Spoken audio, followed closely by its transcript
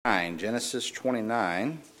29. Genesis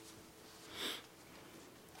 29.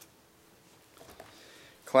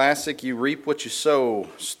 Classic you reap what you sow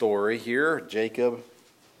story here. Jacob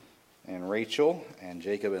and Rachel and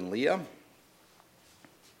Jacob and Leah.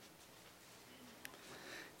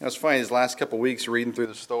 It's funny, these last couple of weeks reading through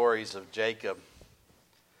the stories of Jacob,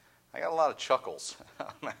 I got a lot of chuckles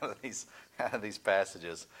out of these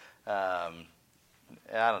passages. I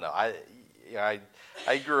don't know.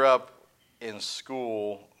 I grew up in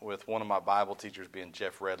school with one of my Bible teachers being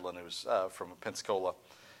Jeff Redlin, who's from Pensacola,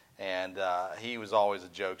 and he was always a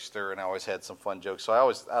jokester, and I always had some fun jokes. So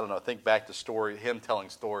I think back to him telling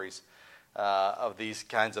stories of these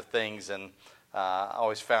kinds of things, and I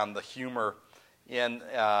always found the humor in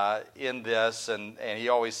this, and he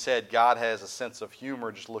always said God has a sense of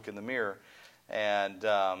humor. Just look in the mirror, and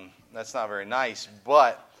that's not very nice,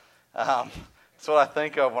 but that's what I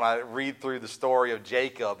think of when I read through the story of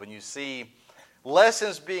Jacob, and you see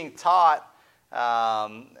lessons being taught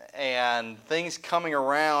and things coming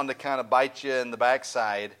around to kind of bite you in the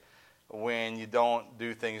backside when you don't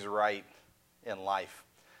do things right in life.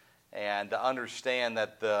 And to understand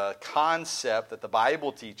that the concept that the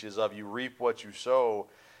Bible teaches of you reap what you sow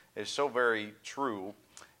is so very true.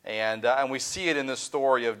 And we see it in the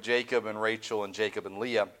story of Jacob and Rachel and Jacob and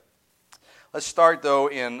Leah. Let's start, though,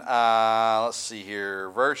 in, let's see here,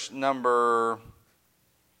 verse number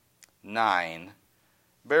 9.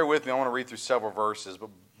 Bear with me. I want to read through several verses, but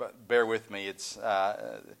bear with me. It's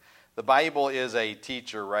the Bible is a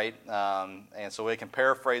teacher, right? And so we can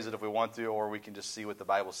paraphrase it if we want to, or we can just see what the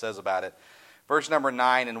Bible says about it. Verse number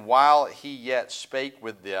 9, and while he yet spake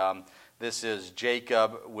with them, this is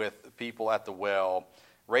Jacob with people at the well,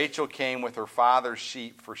 Rachel came with her father's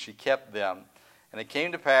sheep, for she kept them. And it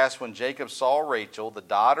came to pass when Jacob saw Rachel, the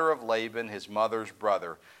daughter of Laban, his mother's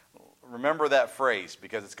brother. Remember that phrase,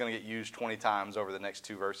 because it's going to get used 20 times over the next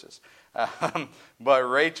two verses. But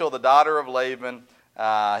Rachel, the daughter of Laban,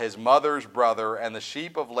 his mother's brother, and the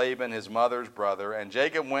sheep of Laban, his mother's brother. And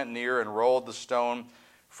Jacob went near and rolled the stone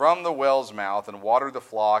from the well's mouth and watered the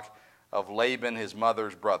flock of Laban, his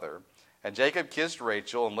mother's brother. And Jacob kissed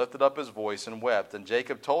Rachel and lifted up his voice and wept. And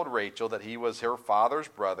Jacob told Rachel that he was her father's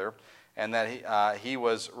brother, and that he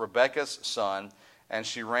was Rebekah's son. And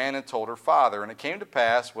she ran and told her father. And it came to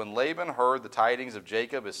pass, when Laban heard the tidings of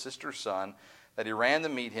Jacob, his sister's son, that he ran to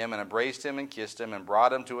meet him and embraced him and kissed him and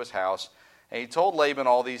brought him to his house. And he told Laban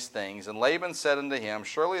all these things. And Laban said unto him,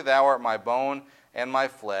 Surely thou art my bone and my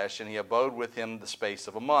flesh. And he abode with him the space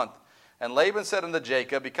of a month. And Laban said unto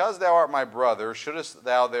Jacob, Because thou art my brother, shouldest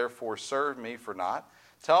thou therefore serve me for naught?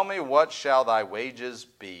 Tell me, what shall thy wages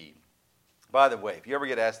be? By the way, if you ever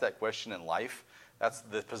get asked that question in life, that's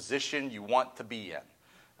the position you want to be in.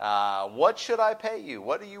 What should I pay you?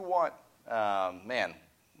 What do you want? Man,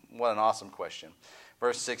 what an awesome question.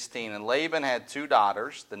 Verse 16, and Laban had two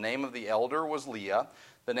daughters. The name of the elder was Leah.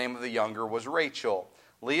 The name of the younger was Rachel.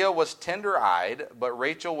 Leah was tender-eyed, but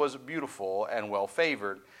Rachel was beautiful and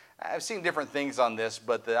well-favored. I've seen different things on this,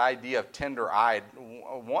 but the idea of tender-eyed,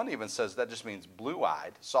 one even says that just means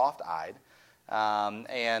blue-eyed, soft-eyed.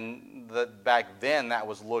 And back then that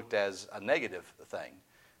was looked as a negative thing,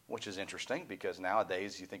 which is interesting because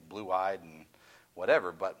nowadays you think blue-eyed and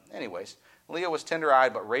whatever. But anyways, Leah was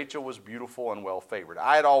tender-eyed, but Rachel was beautiful and well-favored.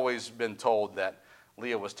 I had always been told that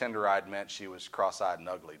Leah was tender-eyed meant she was cross-eyed and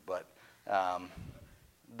ugly, but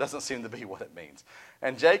doesn't seem to be what it means.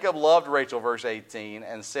 And Jacob loved Rachel, verse 18,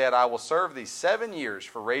 and said, I will serve thee 7 years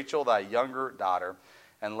for Rachel thy younger daughter.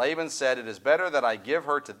 And Laban said, It is better that I give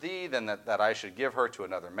her to thee than that I should give her to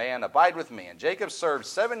another man. Abide with me. And Jacob served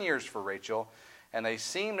 7 years for Rachel, and they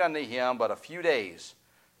seemed unto him but a few days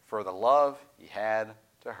for the love he had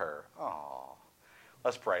to her. Oh,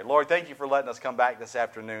 let's pray. Lord, thank you for letting us come back this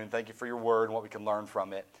afternoon. Thank you for your word and what we can learn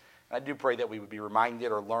from it. And I do pray that we would be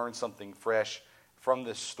reminded or learn something fresh from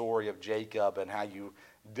this story of Jacob and how you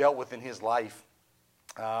dealt with in his life.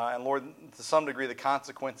 And Lord, to some degree, the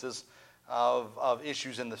consequences of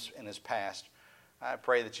issues in his past. I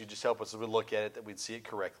pray that you just help us as we look at it, that we'd see it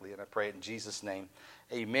correctly. And I pray it in Jesus' name.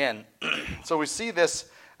 Amen. So we see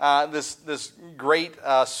this great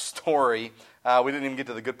story. We didn't even get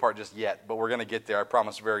to the good part just yet, but we're going to get there, I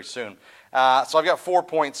promise, very soon. So I've got 4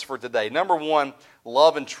 points for today. Number one,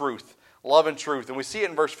 love and truth. Love and truth. And we see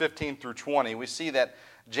it in verse 15 through 20. We see that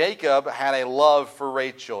Jacob had a love for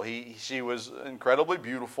Rachel. She was incredibly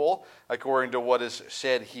beautiful, according to what is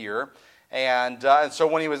said here. And so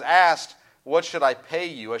when he was asked, what should I pay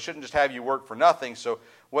you? I shouldn't just have you work for nothing, so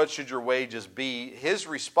what should your wages be? His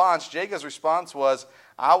response, Jacob's response was,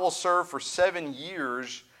 I will serve for 7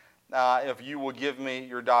 years if you will give me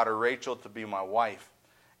your daughter Rachel to be my wife.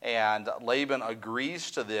 And Laban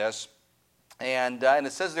agrees to this. And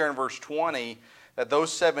it says there in verse 20 that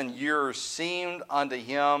those 7 years seemed unto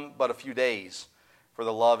him but a few days for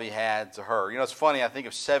the love he had to her. You know, it's funny, I think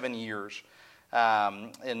of 7 years.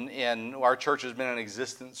 And our church has been in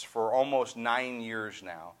existence for almost 9 years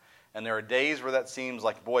now. And there are days where that seems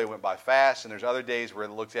like, boy, it went by fast. And there's other days where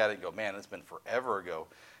it looks at it and go, man, it's been forever ago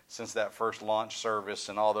since that first launch service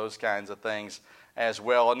and all those kinds of things as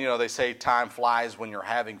well. And, you know, they say time flies when you're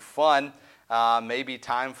having fun. Maybe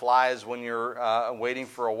time flies when you're waiting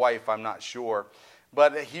for a wife. I'm not sure.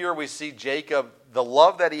 But here we see Jacob, the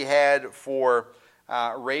love that he had for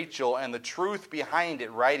Rachel and the truth behind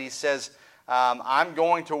it, right? He says, I'm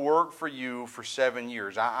going to work for you for 7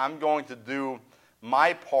 years. I'm going to do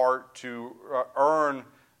my part to earn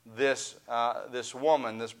this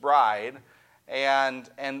woman, this bride, and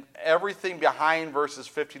everything behind verses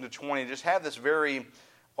 15 to 20 just have this very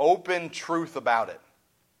open truth about it,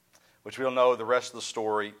 which we'll know the rest of the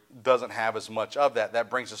story doesn't have as much of that. That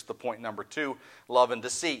brings us to point number 2, love and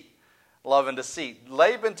deceit. Love and deceit.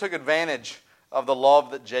 Laban took advantage of the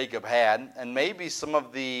love that Jacob had, and maybe some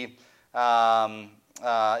of the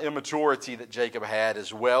immaturity that Jacob had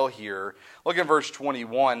as well here. Look at verse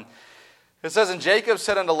 21. It says, And Jacob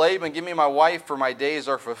said unto Laban, Give me my wife, for my days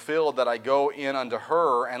are fulfilled, that I go in unto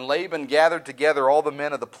her. And Laban gathered together all the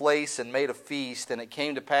men of the place, and made a feast. And it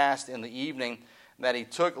came to pass in the evening that he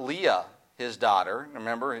took Leah, his daughter.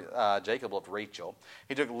 Remember, Jacob loved Rachel.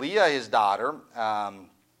 He took Leah, his daughter,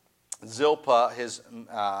 Zilpah, his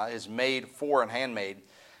maid, and handmaid.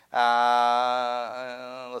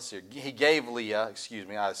 Let's see. He gave Leah,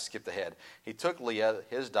 I skipped ahead. He took Leah,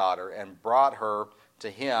 his daughter, and brought her to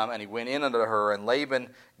him, and he went in unto her. And Laban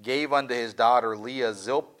gave unto his daughter Leah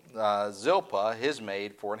Zilpah, his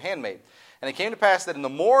maid, for an handmaid. And it came to pass that in the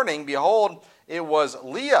morning, behold, it was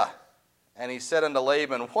Leah. And he said unto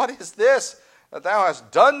Laban, What is this that thou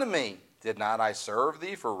hast done to me? Did not I serve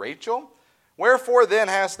thee for Rachel? Wherefore then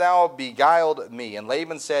hast thou beguiled me? And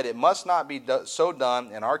Laban said, It must not be so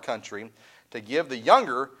done in our country to give the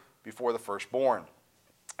younger before the firstborn.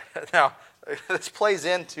 Now, this plays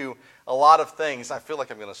into a lot of things. I feel like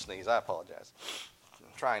I'm going to sneeze. I apologize. I'm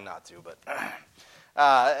trying not to, but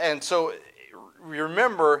and so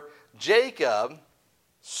remember, Jacob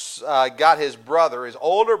got his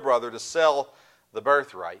older brother, to sell the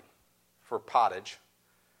birthright for pottage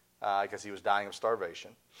because he was dying of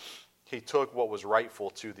starvation. He took what was rightful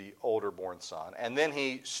to the older born son. And then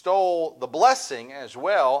he stole the blessing as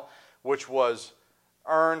well, which was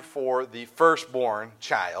earned for the firstborn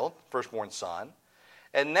child, firstborn son.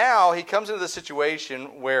 And now he comes into the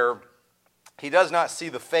situation where he does not see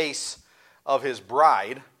the face of his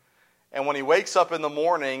bride. And when he wakes up in the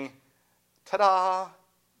morning, ta-da,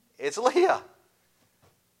 it's Leah.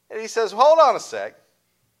 And he says, hold on a sec.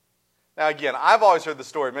 Now again, I've always heard the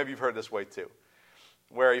story, maybe you've heard it this way too,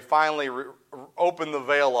 where he finally opened the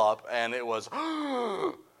veil up and it was,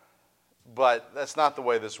 but that's not the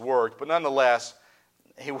way this worked. But nonetheless,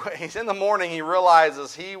 he's in the morning, he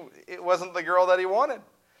realizes it wasn't the girl that he wanted.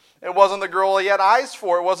 It wasn't the girl he had eyes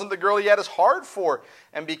for. It wasn't the girl he had his heart for.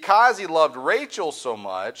 And because he loved Rachel so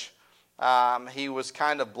much, he was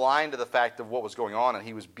kind of blind to the fact of what was going on, and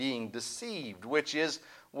he was being deceived, which is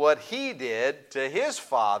what he did to his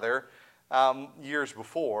father years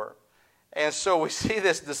before. And so we see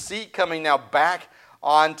this deceit coming now back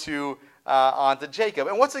onto Jacob.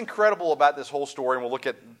 And what's incredible about this whole story, and we'll look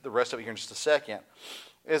at the rest of it here in just a second,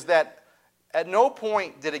 is that at no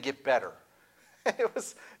point did it get better.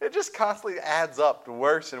 It just constantly adds up to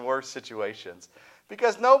worse and worse situations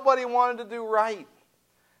because nobody wanted to do right.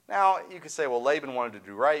 Now, you could say, well, Laban wanted to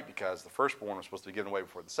do right because the firstborn was supposed to be given away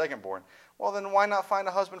before the secondborn. Well, then why not find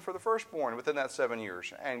a husband for the firstborn within that 7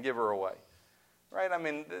 years and give her away? Right? I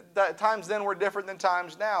mean, times then were different than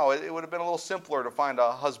times now. It would have been a little simpler to find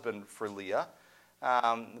a husband for Leah.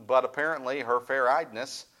 But apparently her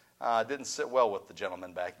fair-eyedness didn't sit well with the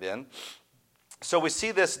gentleman back then. So we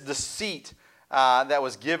see this deceit that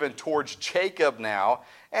was given towards Jacob now.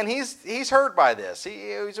 And he's hurt by this.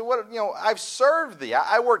 He said, I've served thee.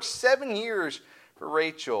 I worked 7 years for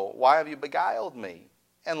Rachel. Why have you beguiled me?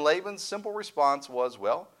 And Laban's simple response was,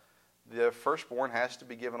 well, the firstborn has to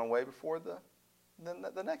be given away before the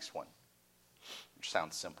next one. Which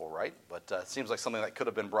sounds simple, right? But it seems like something that could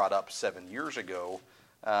have been brought up 7 years ago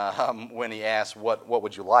when he asked, what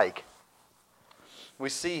would you like? We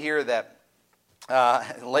see here that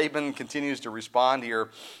Laban continues to respond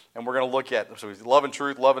here, and we're going to look at love and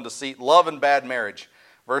truth, love and deceit, love and bad marriage.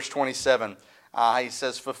 Verse 27, he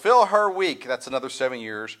says, fulfill her week, that's another 7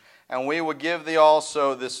 years, and we will give thee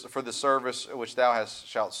also this for the service which thou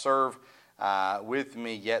shalt serve with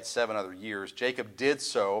me yet 7 other years. Jacob did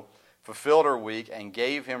so, fulfilled her week, and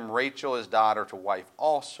gave him Rachel his daughter to wife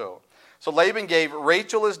also. So Laban gave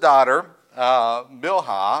Rachel his daughter,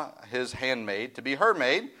 Bilhah, his handmaid, to be her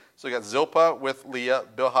maid. So you got Zilpah with Leah,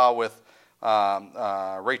 Bilhah with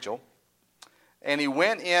Rachel. And he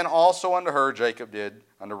went in also unto her, Jacob did,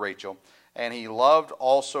 unto Rachel. And he loved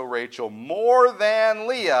also Rachel more than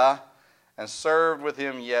Leah, and served with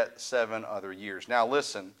him yet 7 other years. Now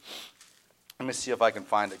listen, let me see if I can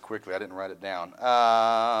find it quickly. I didn't write it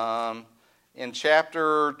down. In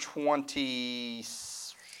chapter 20...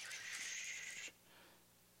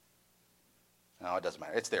 No, it doesn't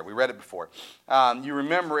matter. It's there. We read it before. You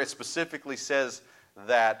remember it specifically says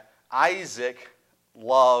that Isaac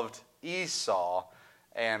loved Esau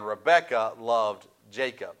and Rebekah loved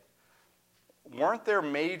Jacob. Weren't there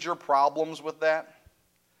major problems with that?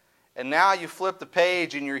 And now you flip the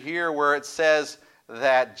page and you're here where it says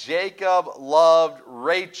that Jacob loved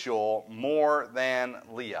Rachel more than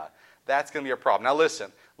Leah. That's going to be a problem. Now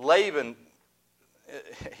listen, Laban,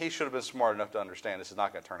 he should have been smart enough to understand this is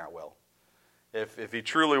not going to turn out well. If he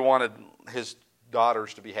truly wanted his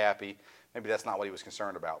daughters to be happy, maybe that's not what he was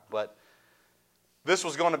concerned about. But this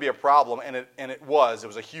was going to be a problem, and it was. It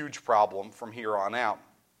was a huge problem from here on out.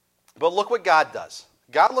 But look what God does.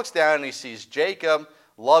 God looks down and he sees Jacob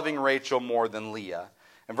loving Rachel more than Leah.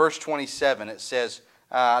 In verse 27, it says,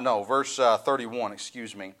 verse 31,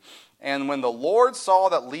 excuse me. And when the Lord saw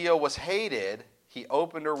that Leah was hated, he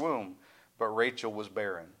opened her womb, but Rachel was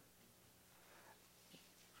barren.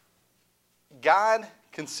 God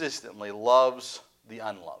consistently loves the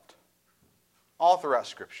unloved, all throughout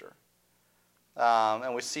Scripture,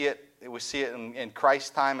 and we see it in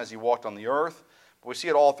Christ's time as he walked on the earth. But we see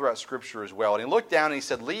it all throughout Scripture as well. And he looked down and he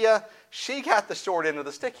said, "Leah, she got the short end of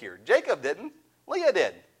the stick here. Jacob didn't. Leah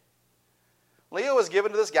did. Leah was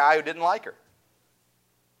given to this guy who didn't like her.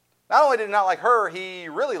 Not only did he not like her, he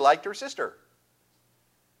really liked her sister."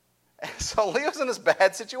 So Leah's in this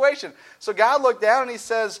bad situation. So God looked down and he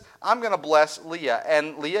says, "I'm going to bless Leah."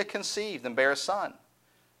 And Leah conceived and bare a son.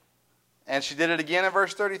 And she did it again in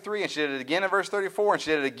verse 33, and she did it again in verse 34, and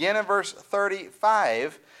she did it again in verse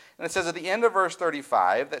 35. And it says at the end of verse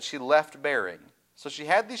 35 that she left bearing. So she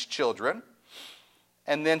had these children,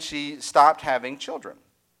 and then she stopped having children.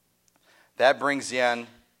 That brings in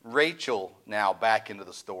Rachel now back into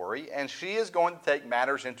the story, and she is going to take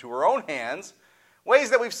matters into her own hands.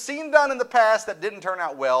 Ways that we've seen done in the past that didn't turn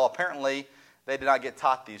out well. Apparently, they did not get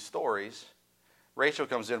taught these stories. Rachel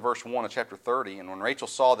comes in verse 1 of chapter 30, and when Rachel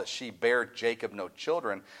saw that she bare Jacob no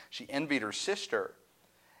children, she envied her sister.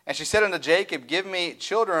 And she said unto Jacob, "Give me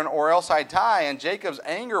children, or else I die." And Jacob's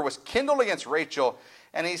anger was kindled against Rachel,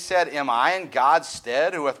 and he said, "Am I in God's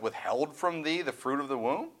stead, who hath withheld from thee the fruit of the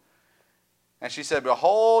womb?" And she said,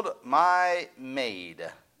 "Behold, my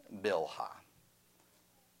maid Bilhah.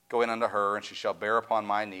 Go in unto her, and she shall bear upon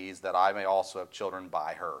my knees, that I may also have children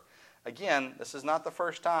by her." Again, this is not the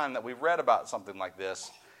first time that we've read about something like this,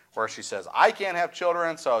 where she says, "I can't have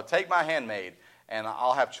children, so take my handmaid, and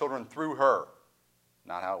I'll have children through her."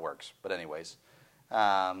 Not how it works, but anyways.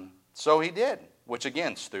 So he did, which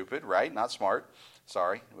again, stupid, right? Not smart.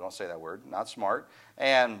 Sorry, we don't say that word. Not smart.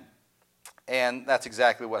 And that's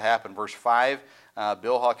exactly what happened. Verse 5,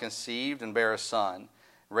 Bilhah conceived and bare a son.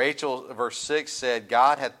 Rachel, verse 6, said,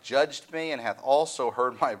 "God hath judged me, and hath also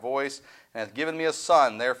heard my voice, and hath given me a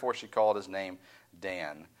son." Therefore she called his name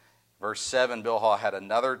Dan. Verse 7, Bilhah had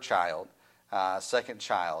another child, second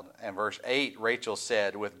child. And verse 8, Rachel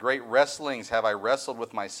said, "With great wrestlings have I wrestled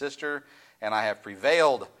with my sister, and I have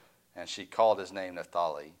prevailed." And she called his name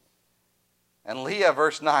Naphtali. And Leah,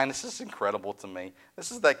 verse 9, this is incredible to me.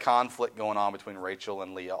 This is that conflict going on between Rachel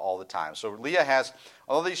and Leah all the time. So Leah has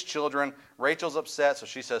all these children. Rachel's upset, so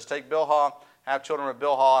she says, "Take Bilhah, have children with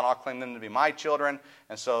Bilhah, and I'll claim them to be my children."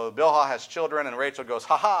 And so Bilhah has children, and Rachel goes,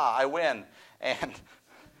 "Ha ha, I win."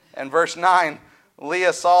 And verse 9,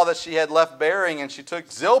 Leah saw that she had left bearing, and she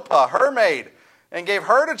took Zilpah, her maid, and gave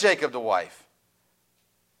her to Jacob to wife.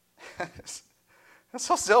 And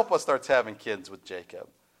so Zilpah starts having kids with Jacob.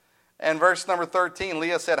 And verse number 13,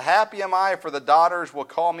 Leah said, "Happy am I, for the daughters will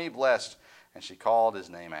call me blessed." And she called his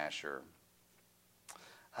name Asher.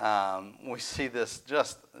 We see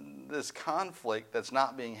this conflict that's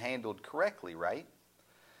not being handled correctly, right?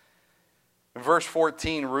 In verse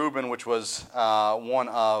 14, Reuben, which was one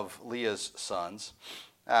of Leah's sons,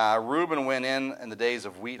 Reuben went in the days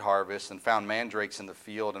of wheat harvest and found mandrakes in the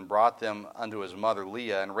field and brought them unto his mother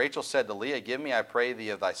Leah. And Rachel said to Leah, "Give me, I pray thee,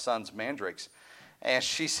 of thy son's mandrakes." And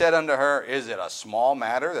she said unto her, "Is it a small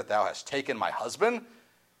matter that thou hast taken my husband?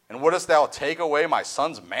 And wouldest thou take away my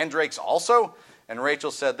son's mandrakes also?" And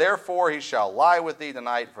Rachel said, therefore he shall lie with thee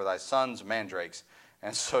tonight for thy son's mandrakes.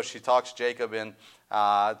 And so she talks Jacob in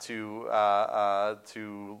to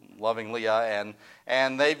loving Leah,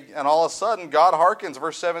 and all of a sudden God hearkens,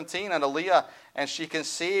 verse 17, unto Leah, and she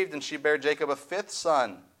conceived, and she bare Jacob a fifth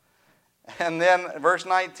son. And then verse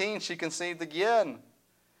 19, she conceived again.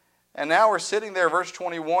 And now we're sitting there, verse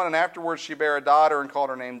 21, and afterwards she bare a daughter and called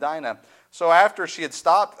her name Dinah. So after she had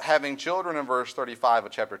stopped having children in verse 35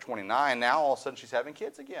 of chapter 29, now all of a sudden she's having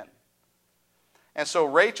kids again. And so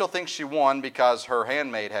Rachel thinks she won because her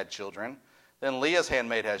handmaid had children. Then Leah's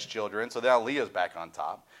handmaid has children, so now Leah's back on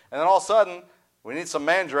top. And then all of a sudden, we need some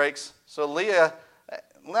mandrakes, so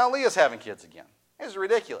now Leah's having kids again. It's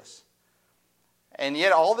ridiculous. And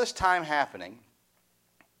yet all this time happening,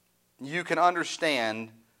 you can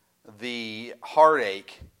understand the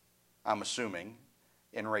heartache, I'm assuming,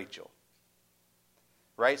 in Rachel.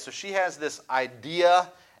 Right? So she has this idea,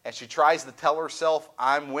 and she tries to tell herself,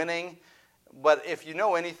 I'm winning. But if you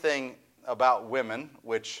know anything about women,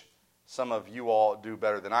 which some of you all do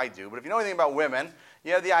better than I do, but if you know anything about women,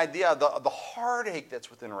 you have the idea of the heartache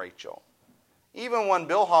that's within Rachel. Even when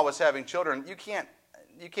Bilhah was having children, you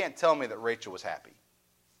can't tell me that Rachel was happy.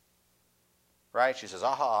 Right? She says,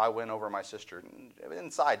 aha, I win over my sister.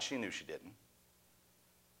 Inside, she knew she didn't.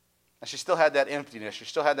 And she still had that emptiness. She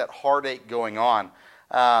still had that heartache going on.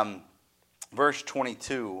 Verse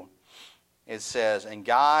 22, it says, and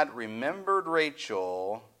God remembered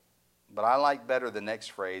Rachel, but I like better the next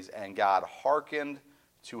phrase, and God hearkened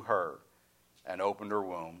to her and opened her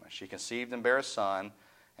womb. She conceived and bare a son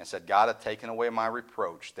and said, God hath taken away my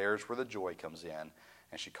reproach. There's where the joy comes in.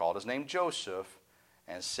 And she called his name Joseph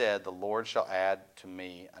and said, the Lord shall add to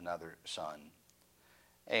me another son.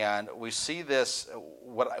 And we see this,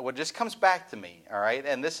 what just comes back to me, all right?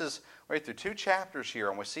 And this is right through 2 chapters here,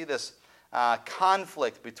 and we see this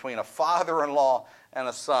conflict between a father-in-law and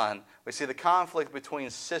a son. We see the conflict between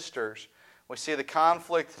sisters. We see the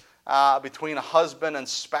conflict between a husband and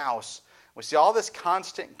spouse. We see all this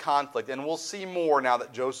constant conflict, and we'll see more now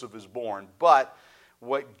that Joseph is born. But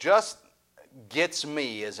what just gets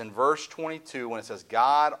me is in verse 22 when it says,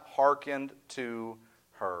 God hearkened to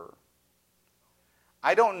her.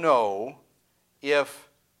 I don't know if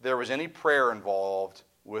there was any prayer involved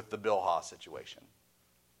with the Bilhah situation.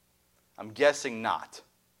 I'm guessing not.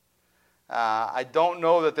 I don't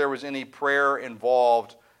know that there was any prayer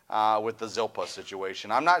involved with the Zilpah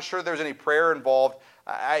situation. I'm not sure there's any prayer involved.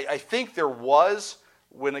 I think there was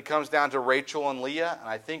when it comes down to Rachel and Leah, and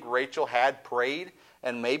I think Rachel had prayed,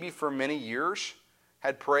 and maybe for many years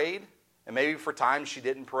had prayed, and maybe for times she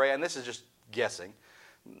didn't pray, and this is just guessing.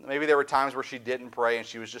 Maybe there were times where she didn't pray and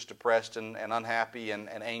she was just depressed and unhappy and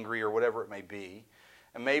angry or whatever it may be.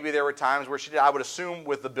 And maybe there were times where she did. I would assume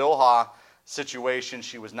with the Bilhah situation,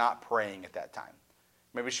 she was not praying at that time.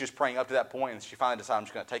 Maybe she was praying up to that point and she finally decided, I'm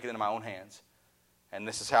just going to take it into my own hands. And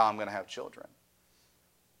this is how I'm going to have children.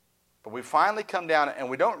 But we finally come down, and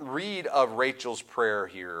we don't read of Rachel's prayer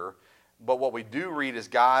here, but what we do read is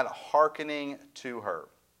God hearkening to her,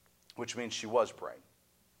 which means she was praying.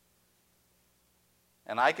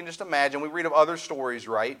 And I can just imagine, we read of other stories,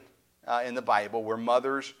 right, in the Bible where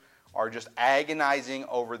mothers are just agonizing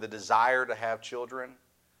over the desire to have children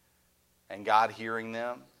and God hearing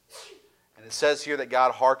them. And it says here that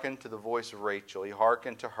God hearkened to the voice of Rachel. He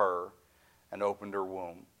hearkened to her and opened her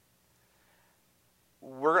womb.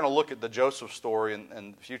 We're going to look at the Joseph story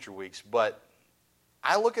in future weeks, but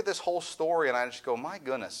I look at this whole story and I just go, my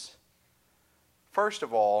goodness. First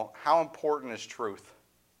of all, how important is truth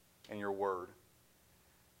in your word?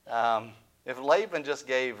 If Laban just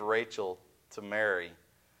gave Rachel to marry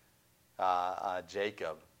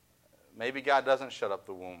Jacob, maybe God doesn't shut up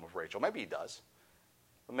the womb of Rachel. Maybe he does,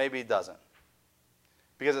 but maybe he doesn't.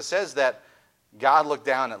 Because it says that God looked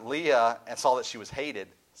down at Leah and saw that she was hated,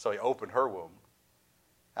 so he opened her womb.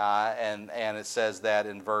 And it says that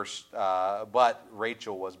in verse, but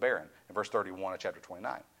Rachel was barren, in verse 31 of chapter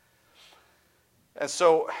 29. And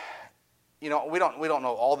so, you know, we don't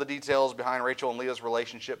know all the details behind Rachel and Leah's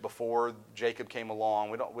relationship before Jacob came along.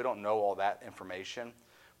 We don't know all that information,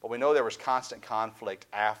 but we know there was constant conflict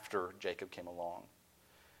after Jacob came along.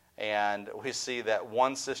 And we see that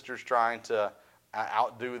one sister's trying to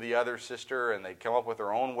outdo the other sister, and they come up with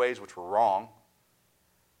their own ways which were wrong.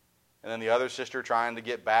 And then the other sister, trying to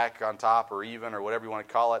get back on top or even or whatever you want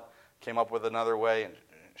to call it, came up with another way, and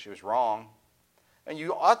she was wrong. And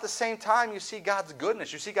you, at the same time, you see God's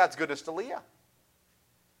goodness. You see God's goodness to Leah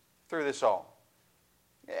through this all.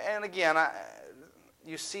 And again,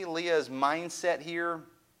 you see Leah's mindset here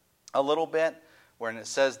a little bit, where it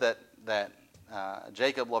says that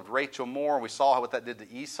Jacob loved Rachel more. We saw what that did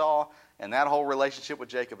to Esau and that whole relationship with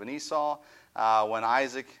Jacob and Esau.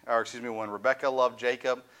 When Rebekah loved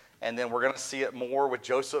Jacob. And then we're going to see it more with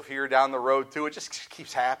Joseph here down the road too. It just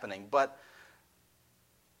keeps happening. But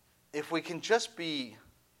if we can just be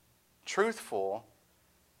truthful,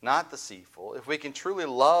 not deceitful, if we can truly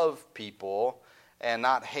love people and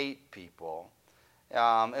not hate people,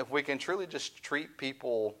 if we can truly just treat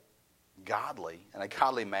people godly, in a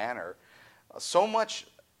godly manner, so much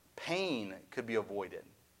pain could be avoided.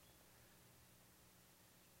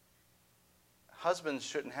 Husbands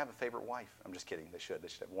shouldn't have a favorite wife. I'm just kidding. They should. They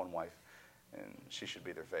should have one wife, and she should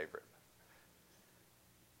be their favorite.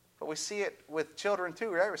 But we see it with children too,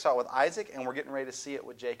 right? We saw it with Isaac, and we're getting ready to see it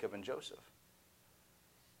with Jacob and Joseph.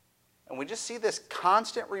 And we just see this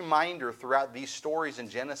constant reminder throughout these stories in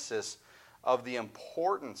Genesis of the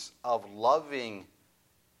importance of loving,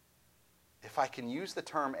 if I can use the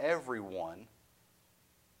term everyone,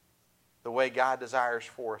 the way God desires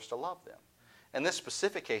for us to love them. In this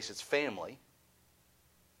specific case, it's family.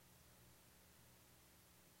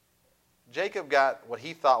 Jacob got what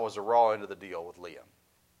he thought was a raw end of the deal with Leah.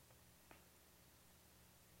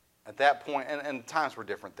 At that point, and times were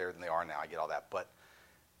different there than they are now, I get all that, but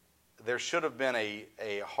there should have been a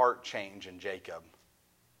heart change in Jacob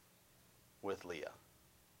with Leah.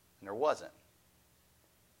 And there wasn't.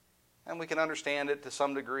 And we can understand it to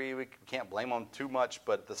some degree. We can't blame him too much,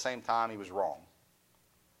 but at the same time, he was wrong.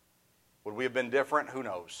 Would we have been different? Who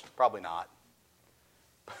knows? Probably not.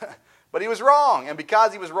 But he was wrong, and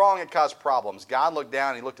because he was wrong, it caused problems. God looked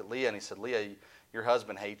down, he looked at Leah, and he said, Leah, your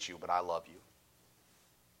husband hates you, but I love you.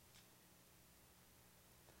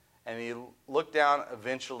 And he looked down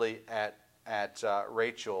eventually at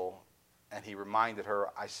Rachel, and he reminded her,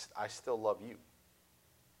 I still love you.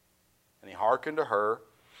 And he hearkened to her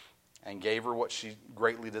and gave her what she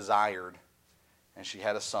greatly desired, and she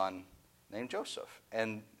had a son named Joseph.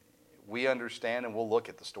 And we understand, and we'll look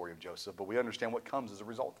at the story of Joseph, but we understand what comes as a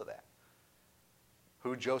result of that.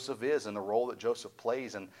 Who Joseph is and the role that Joseph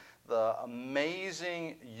plays and the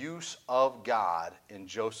amazing use of God in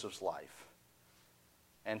Joseph's life.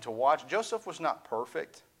 And to watch, Joseph was not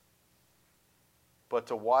perfect, but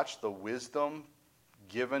to watch the wisdom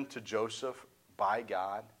given to Joseph by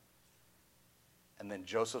God and then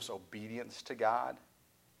Joseph's obedience to God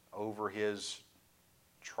over his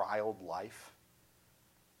trialed life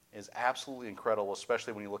is absolutely incredible,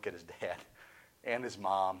 especially when you look at his dad and his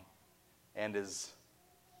mom and his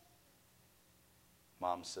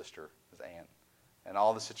mom's sister, his aunt, and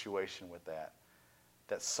all the situation with that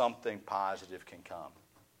something positive can come.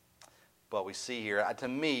 But we see here, to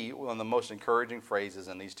me, one of the most encouraging phrases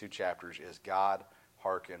in these two chapters is God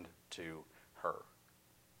hearkened to her.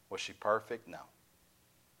 Was she perfect? No.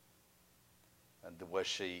 Was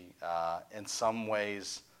she, in some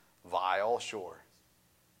ways, vile? Sure.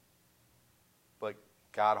 But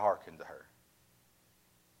God hearkened to her.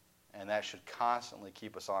 And that should constantly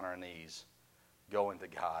keep us on our knees, going to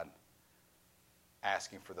God,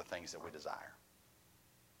 asking for the things that we desire.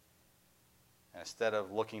 And instead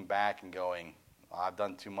of looking back and going, I've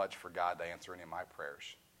done too much for God to answer any of my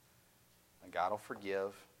prayers. And God will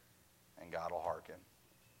forgive, and God will hearken.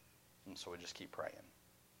 And so we just keep praying.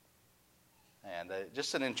 And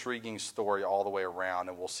just an intriguing story all the way around,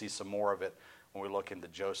 and we'll see some more of it when we look into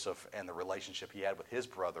Joseph and the relationship he had with his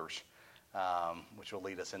brothers, which will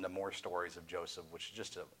lead us into more stories of Joseph, which is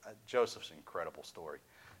just Joseph's an incredible story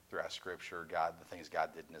throughout Scripture, the things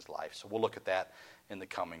God did in his life. So we'll look at that in the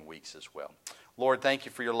coming weeks as well. Lord, thank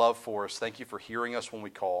you for your love for us. Thank you for hearing us when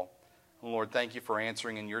we call. And Lord, thank you for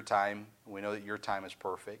answering in your time. We know that your time is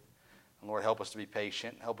perfect. And Lord, help us to be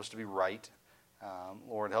patient. Help us to be right.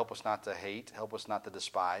 Lord, help us not to hate. Help us not to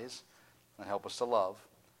despise. And help us to love.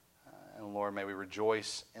 And Lord, may we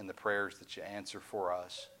rejoice in the prayers that you answer for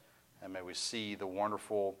us. And may we see the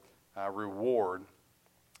wonderful reward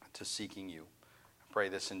to seeking you. I pray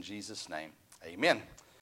this in Jesus' name. Amen.